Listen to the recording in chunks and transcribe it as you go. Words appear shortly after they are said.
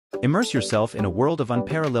Immerse yourself in a world of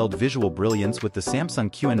unparalleled visual brilliance with the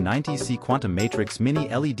Samsung QN90C Quantum Matrix Mini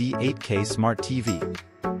LED 8K Smart TV.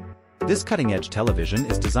 This cutting-edge television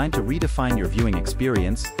is designed to redefine your viewing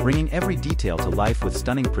experience, bringing every detail to life with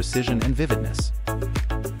stunning precision and vividness.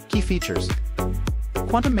 Key features: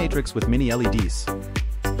 Quantum Matrix with Mini LEDs.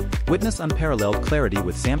 Witness unparalleled clarity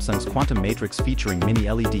with Samsung's Quantum Matrix featuring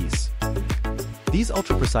Mini LEDs. These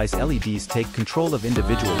ultra-precise LEDs take control of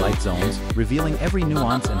individual light zones, revealing every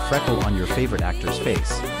nuance and freckle on your favorite actor's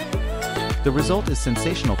face. The result is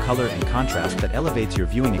sensational color and contrast that elevates your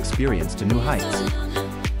viewing experience to new heights.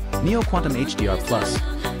 Neo Quantum HDR Plus.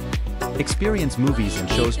 Experience movies and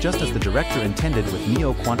shows just as the director intended with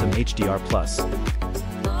Neo Quantum HDR Plus.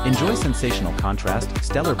 Enjoy sensational contrast,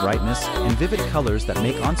 stellar brightness, and vivid colors that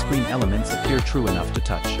make on-screen elements appear true enough to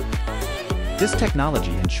touch. This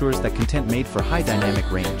technology ensures that content made for high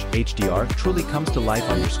dynamic range (HDR) truly comes to life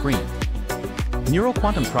on your screen. Neural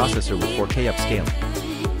Quantum Processor with 4K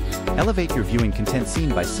upscaling. Elevate your viewing content scene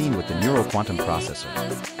by scene with the Neural Quantum Processor.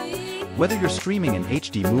 Whether you're streaming an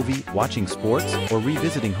HD movie, watching sports, or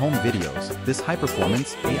revisiting home videos, this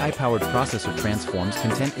high-performance, AI-powered processor transforms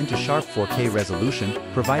content into sharp 4K resolution,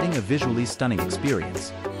 providing a visually stunning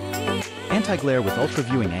experience. Anti-glare with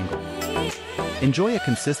ultra-viewing angle. Enjoy a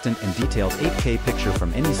consistent and detailed 8K picture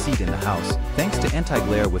from any seat in the house, thanks to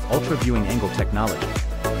anti-glare with ultra-viewing angle technology.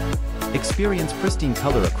 Experience pristine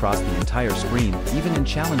color across the entire screen, even in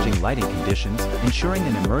challenging lighting conditions, ensuring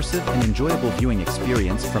an immersive and enjoyable viewing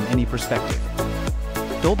experience from any perspective.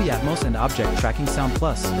 Dolby Atmos and Object Tracking Sound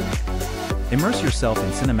Plus. Immerse yourself in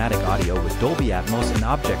cinematic audio with Dolby Atmos and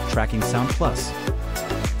Object Tracking Sound Plus.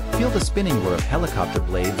 Feel the spinning whir of helicopter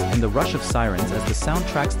blades and the rush of sirens as the sound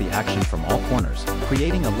tracks the action from all corners,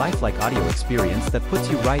 creating a lifelike audio experience that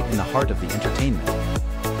puts you right in the heart of the entertainment.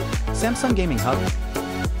 Samsung Gaming Hub.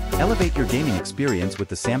 Elevate your gaming experience with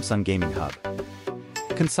the Samsung Gaming Hub.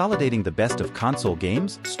 Consolidating the best of console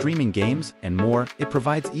games, streaming games, and more, it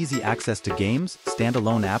provides easy access to games,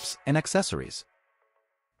 standalone apps, and accessories.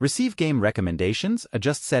 Receive game recommendations,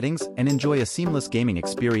 adjust settings, and enjoy a seamless gaming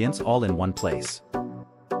experience all in one place.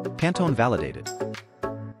 Pantone Validated.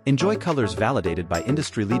 Enjoy colors validated by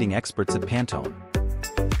industry-leading experts at Pantone.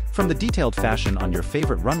 From the detailed fashion on your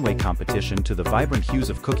favorite runway competition to the vibrant hues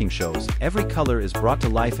of cooking shows, every color is brought to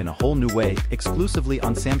life in a whole new way, exclusively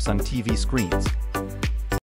on Samsung TV screens.